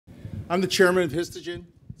I'm the chairman of Histogen.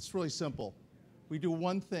 It's really simple. We do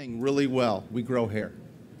one thing really well. We grow hair.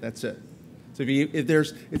 That's it. So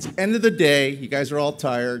it's the end of the day. You guys are all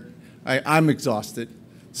tired. I'm exhausted.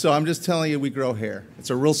 So I'm just telling you, we grow hair. It's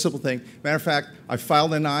a real simple thing. Matter of fact, I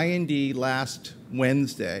filed an IND last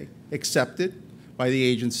Wednesday, accepted by the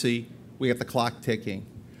agency. We got the clock ticking.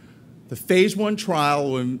 The phase 1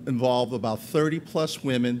 trial will involve about 30+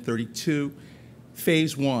 women, 32.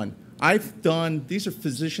 Phase 1. I've done, these are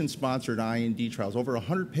physician-sponsored IND trials, over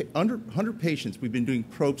 100 patients. We've been doing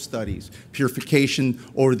probe studies, purification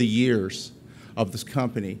over the years of this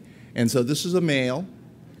company. And so this is a male.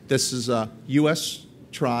 This is a U.S.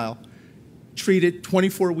 trial. Treated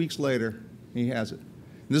 24 weeks later, he has it.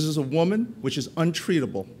 And this is a woman, which is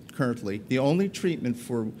untreatable currently. The only treatment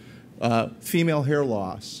for female hair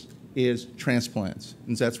loss is transplants,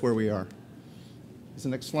 and that's where we are. Is the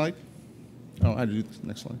next slide? Oh, I had to do this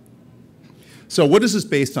next slide. So what is this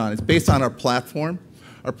based on? It's based on our platform.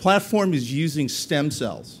 Our platform is using stem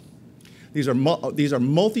cells. These are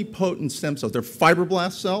multipotent stem cells. They're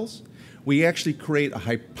fibroblast cells. We actually create a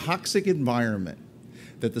hypoxic environment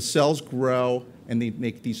that the cells grow, and they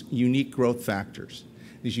make these unique growth factors.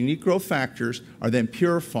 These unique growth factors are then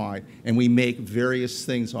purified, and we make various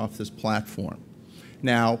things off this platform.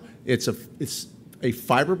 Now, it's a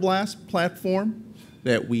fibroblast platform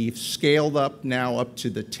that we've scaled up now up to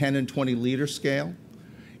the 10 and 20 liter scale.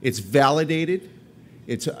 It's validated.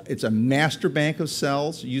 It's a master bank of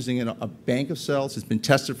cells, using a bank of cells. It's been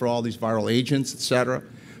tested for all these viral agents, et cetera.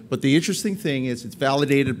 But the interesting thing is it's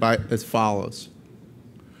validated by as follows.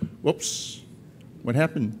 Whoops, what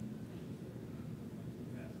happened?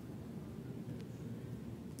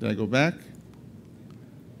 Did I go back?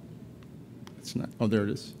 It's not, oh, there it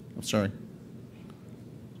is. I'm sorry.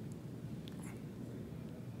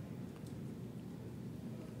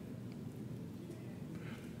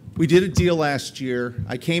 We did a deal last year.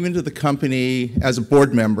 I came into the company as a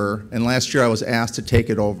board member, and last year I was asked to take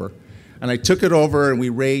it over. And I took it over, and we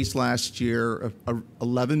raised last year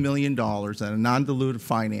 $11 million in a non-dilutive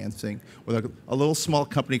financing with a little small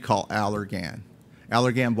company called Allergan.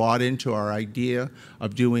 Allergan bought into our idea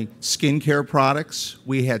of doing skincare products.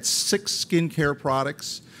 We had 6 skincare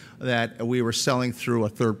products that we were selling through a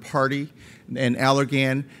third party. And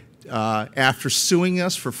Allergan, after suing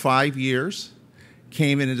us for 5 years,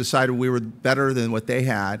 came in and decided we were better than what they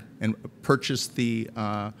had and purchased the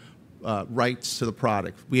rights to the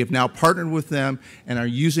product. We have now partnered with them and are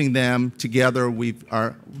using them together. We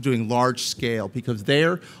are doing large scale because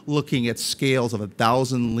they're looking at scales of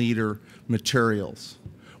 1,000-liter materials.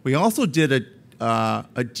 We also did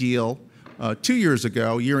a deal 2 years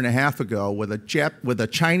ago, a year and a half ago, with a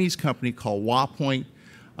Chinese company called Huapoint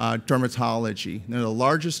Dermatology. They're the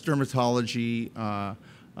largest dermatology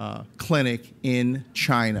clinic in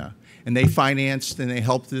China, and they financed and they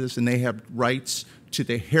helped this, and they have rights to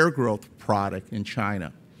the hair growth product in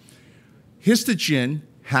China. Histogen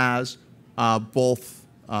has both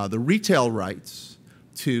the retail rights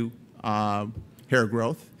to hair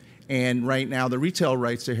growth, and right now the retail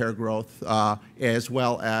rights to hair growth, as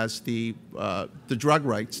well as the drug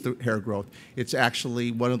rights to hair growth. It's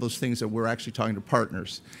actually one of those things that we're actually talking to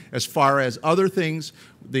partners. As far as other things,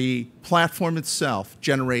 the platform itself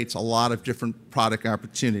generates a lot of different product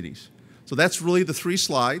opportunities. So that's really the 3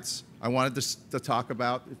 slides I wanted to talk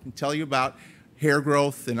about, and tell you about hair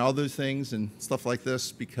growth and other things and stuff like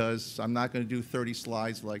this, because I'm not going to do 30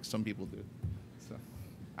 slides like some people do. So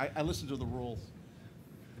I listen to the rules.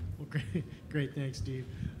 Well, great, thanks, Steve.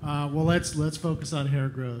 Well, let's focus on hair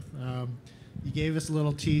growth. You gave us a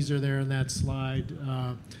little teaser there in that slide.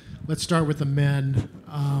 Let's start with the men.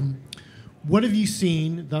 What have you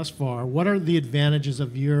seen thus far? What are the advantages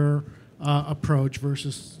of your approach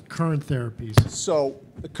versus current therapies? So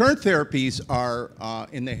the current therapies are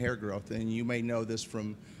in the hair growth, and you may know this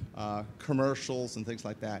from commercials and things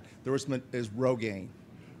like that. There is Rogaine.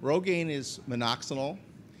 Rogaine is minoxidil.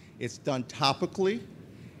 It's done topically.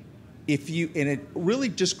 And it really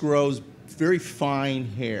just grows very fine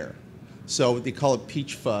hair. So they call it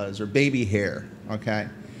peach fuzz or baby hair, okay?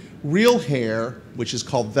 Real hair, which is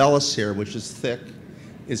called vellus hair, which is thick,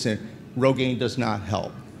 Rogaine does not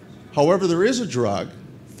help. However, there is a drug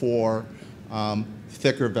for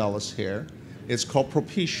thicker vellus hair. It's called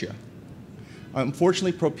Propecia.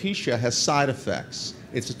 Unfortunately, Propecia has side effects.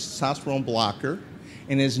 It's a testosterone blocker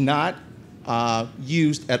and is not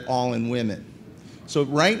used at all in women. So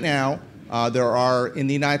right now, there are, in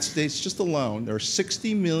the United States just alone, there are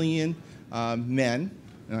 60 million men,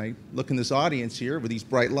 and I look in this audience here with these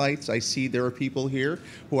bright lights, I see there are people here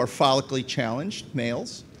who are follically challenged,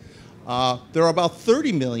 males. There are about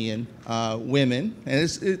 30 million women, and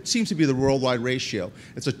it seems to be the worldwide ratio.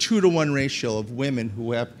 It's a 2-to-1 ratio of women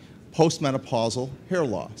who have postmenopausal hair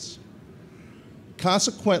loss.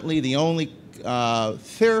 Consequently, the only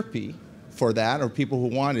therapy for that, or people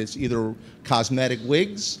who want it, is either cosmetic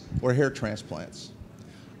wigs or hair transplants.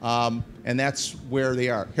 And that's where they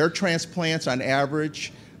are. Hair transplants, on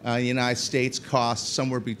average, in the United States cost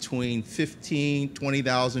somewhere between $15,000,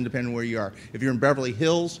 $20,000, depending on where you are. If you're in Beverly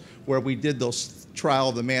Hills, where we did those trial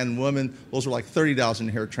of the man and woman, those were like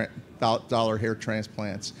 $30,000 hair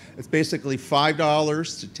transplants. It's basically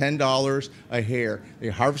 $5 to $10 a hair. They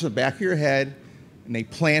harvest the back of your head, and they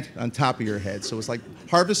plant on top of your head. So it's like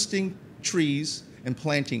harvesting trees and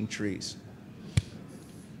planting trees.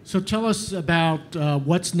 So tell us about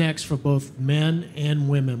what's next for both men and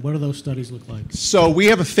women. What do those studies look like? So we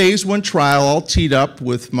have a phase 1 trial all teed up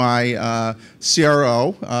with my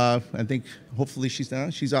CRO. I think hopefully she's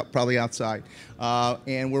down. She's up, probably outside.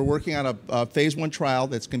 And we're working on a phase 1 trial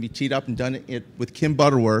that's going to be teed up and done with Kim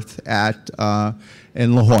Butterworth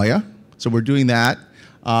in La Jolla. So we're doing that.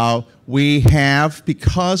 We have,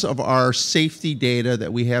 because of our safety data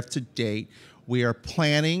that we have to date, we are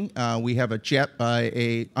planning, we have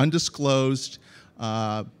a undisclosed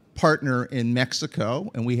partner in Mexico,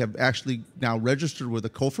 and we have actually now registered with the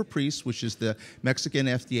COFEPRIS, which is the Mexican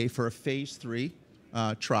FDA, for a phase 3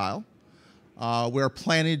 trial. We're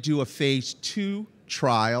planning to do a phase 2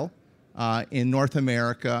 trial in North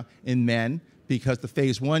America in men, because the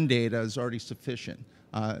phase 1 data is already sufficient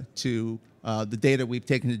the data we've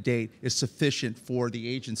taken to date is sufficient for the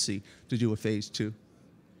agency to do a phase 2.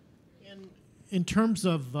 In terms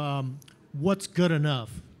of what's good enough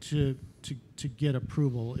to get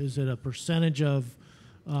approval, is it a percentage of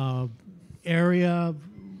area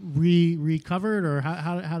recovered, or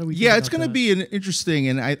how do we? Yeah, it's going to be an interesting,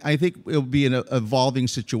 and I think it'll be an evolving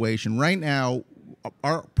situation. Right now,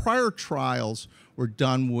 our prior trials were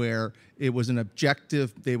done where it was an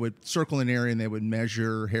objective. They would circle an area and they would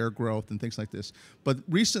measure hair growth and things like this. But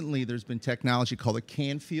recently there's been technology called a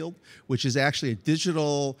Canfield, which is actually a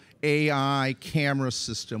digital AI camera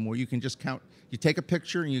system where you can just count. You take a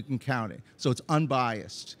picture and you can count it. So it's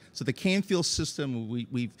unbiased. So the Canfield system,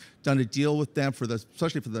 we've done a deal with them,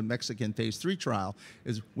 especially for the Mexican phase 3 trial,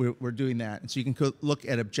 is we're doing that. And so you can look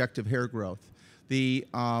at objective hair growth.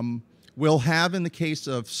 We'll have, in the case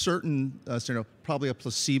of certain, probably a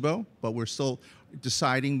placebo, but we're still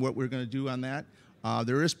deciding what we're going to do on that.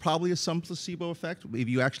 There is probably some placebo effect. If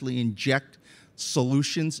you actually inject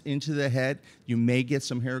solutions into the head, you may get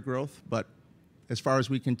some hair growth, but as far as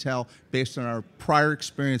we can tell, based on our prior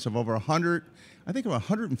experience of over 100, I think about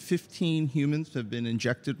 115 humans have been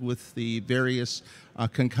injected with the various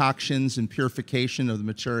concoctions and purification of the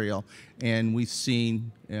material, and we've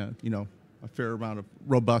seen, a fair amount of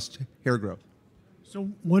robust hair growth. So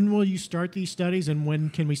when will you start these studies, and when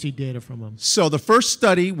can we see data from them? So the first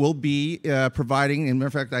study will be providing, and matter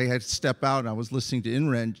of fact, I had to step out, and I was listening to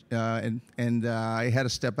INREN, and I had to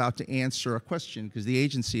step out to answer a question, because the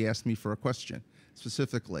agency asked me for a question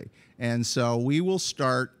specifically. And so we will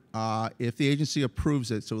start, if the agency approves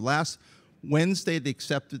it. So last Wednesday, they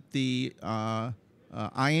accepted the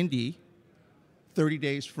IND. 30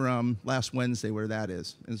 days from last Wednesday, where that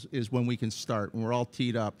is when we can start, and we're all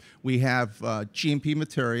teed up. We have GMP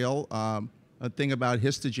material. A thing about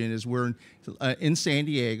Histogen is we're in San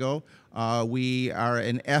Diego. We are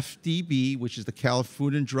an FDB, which is the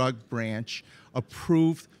California Drug Branch,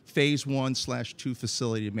 approved phase 1/2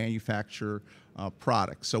 facility to manufacture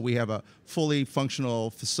products. So we have a fully functional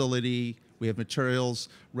facility. We have materials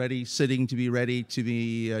sitting to be ready to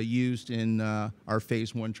be used in our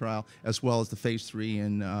phase 1 trial, as well as the phase 3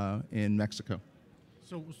 in Mexico.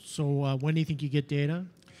 So when do you think you get data?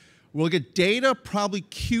 We'll get data probably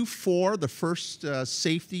Q4. The first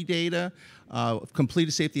safety data,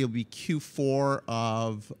 completed safety, will be Q4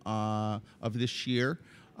 of this year.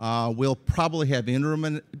 We'll probably have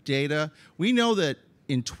interim data. We know that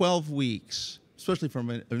in 12 weeks, especially from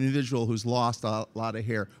an individual who's lost a lot of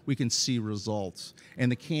hair, we can see results.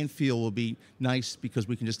 And the Canfield will be nice because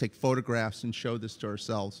we can just take photographs and show this to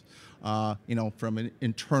ourselves, from an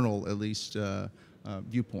internal, at least,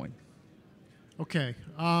 viewpoint. Okay.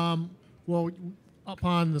 Well, up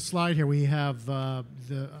on the slide here, we have a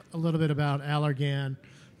little bit about Allergan.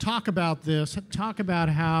 Talk about this. Talk about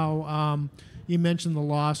how you mentioned the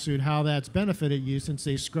lawsuit, how that's benefited you since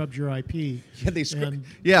they scrubbed your IP.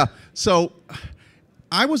 Yeah, so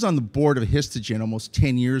I was on the board of Histogen almost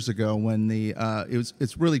 10 years ago when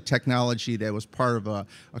it's really technology that was part of a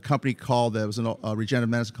company that was a regenerative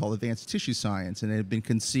medicine called Advanced Tissue Science, and it had been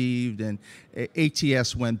conceived, and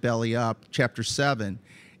ATS went belly up, Chapter 7.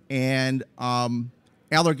 And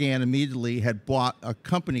Allergan immediately had bought a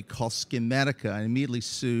company called Schematica and immediately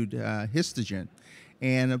sued Histogen.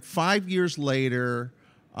 And 5 years later,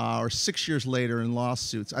 or 6 years later in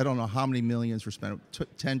lawsuits, I don't know how many millions were spent,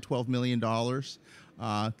 $10, $12 million.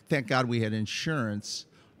 Thank God we had insurance.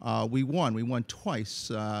 We won. We won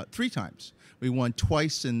twice, 3 times. We won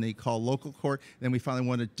twice in the local court, then we finally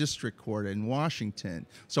won a district court in Washington.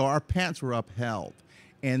 So our patents were upheld.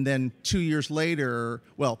 And then 2 years later,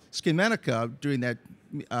 well, Schematica during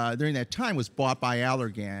that time was bought by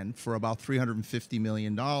Allergan for about $350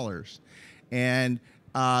 million. And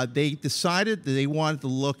they decided that they wanted to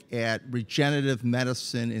look at regenerative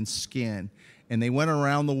medicine in skin. And they went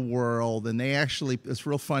around the world, and they actually, it's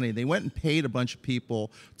real funny, they went and paid a bunch of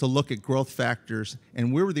people to look at growth factors,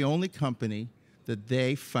 and we were the only company that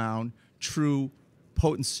they found true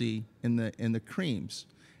potency in the creams.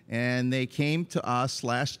 And they came to us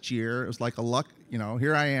last year. It was like a luck,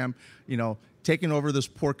 here I am, taking over this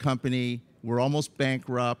poor company. We're almost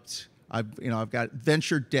bankrupt. I've got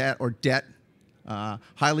venture debt or debt,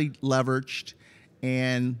 highly leveraged,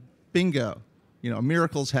 and bingo,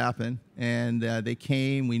 miracles happen. And they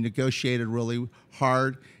came, we negotiated really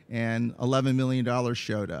hard, and $11 million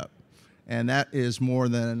showed up. And that is more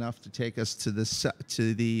than enough to take us to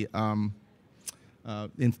the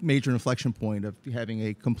major inflection point of having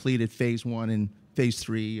a completed phase 1 and phase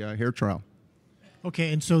 3 hair trial.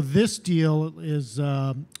 Okay, and so this deal is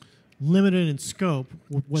limited in scope,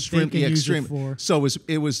 what they can use it for. So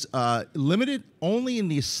it was limited only in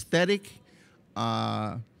the aesthetic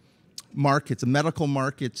markets, the medical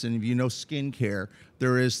markets, and if you know skincare,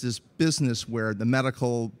 there is this business where the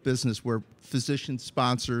medical business where physician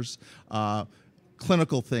sponsors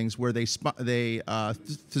clinical things where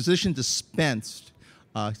physician dispensed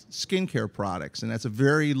skincare products, and that's a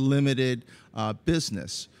very limited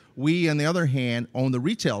business. We, on the other hand, own the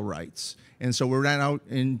retail rights, and so we're now out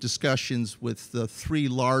in discussions with the 3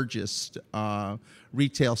 largest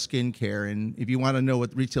retail skincare. And if you want to know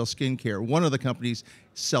what retail skincare, one of the companies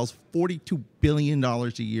sells $42 billion a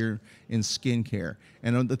year in skincare.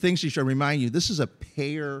 And the things you should remind you, this is a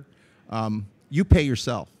payer, you pay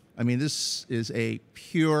yourself. I mean, this is a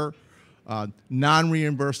pure,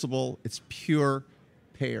 non-reimbursable, it's pure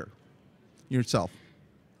payer yourself.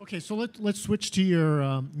 Okay, so let's switch to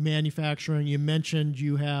your manufacturing. You mentioned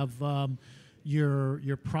you have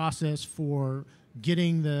your process for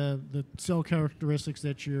getting the cell characteristics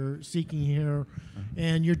that you're seeking here,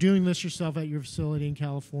 and you're doing this yourself at your facility in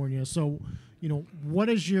California. So, what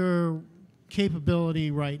is your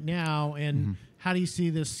capability right now, and how do you see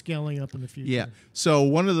this scaling up in the future? Yeah. So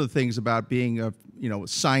one of the things about being a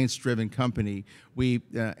science-driven company,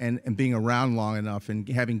 and being around long enough, and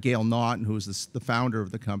having Gail Naughton, who is the founder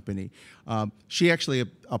of the company, she actually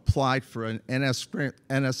applied for an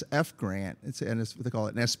NSF grant. It's what they call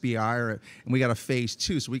it, an SBI, and we got a phase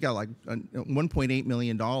 2. So we got like $1.8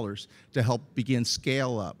 million to help begin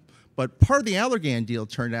scale up. But part of the Allergan deal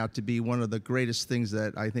turned out to be one of the greatest things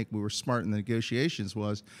that I think we were smart in the negotiations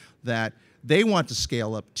was that they want to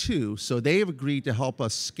scale up too. So they have agreed to help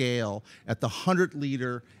us scale at the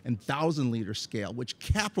 100-liter and 1,000-liter scale, which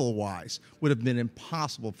capital-wise would have been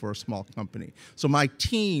impossible for a small company. So my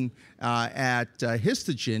team at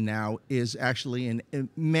Histogen now is actually in a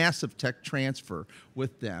massive tech transfer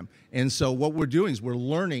with them. And so what we're doing is we're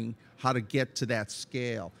learning how to get to that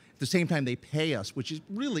scale. At the same time, they pay us, which is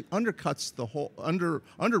really undercuts the whole,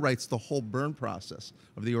 underwrites the whole burn process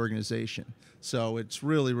of the organization. So it's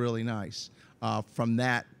really, really nice from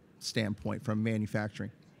that standpoint, from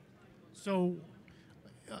manufacturing. So,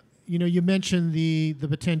 you mentioned the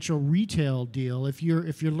potential retail deal. If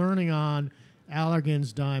you're learning on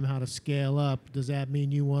Allergan's dime how to scale up, does that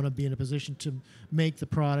mean you want to be in a position to make the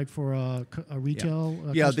product for a retail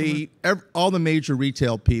customer? All the major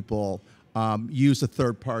retail people use a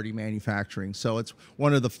third-party manufacturing. So it's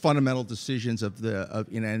one of the fundamental decisions of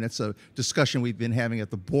and it's a discussion we've been having at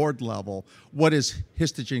the board level. What is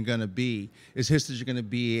Histogen going to be? Is Histogen going to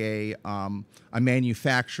be a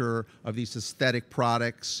manufacturer of these aesthetic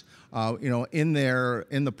products? In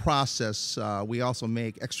the process, we also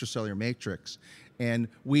make extracellular matrix. And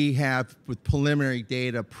we have, with preliminary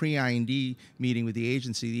data, pre-IND meeting with the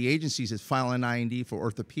agency says file an IND for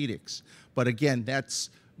orthopedics. But again,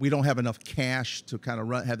 we don't have enough cash to kind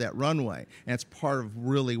of have that runway. And that's part of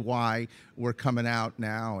really why we're coming out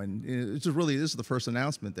now. And this is the first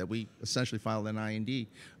announcement that we essentially filed an IND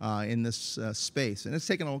in this space. And it's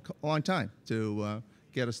taken a long time to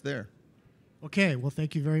get us there. Okay, well,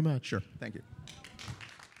 thank you very much. Sure, thank you.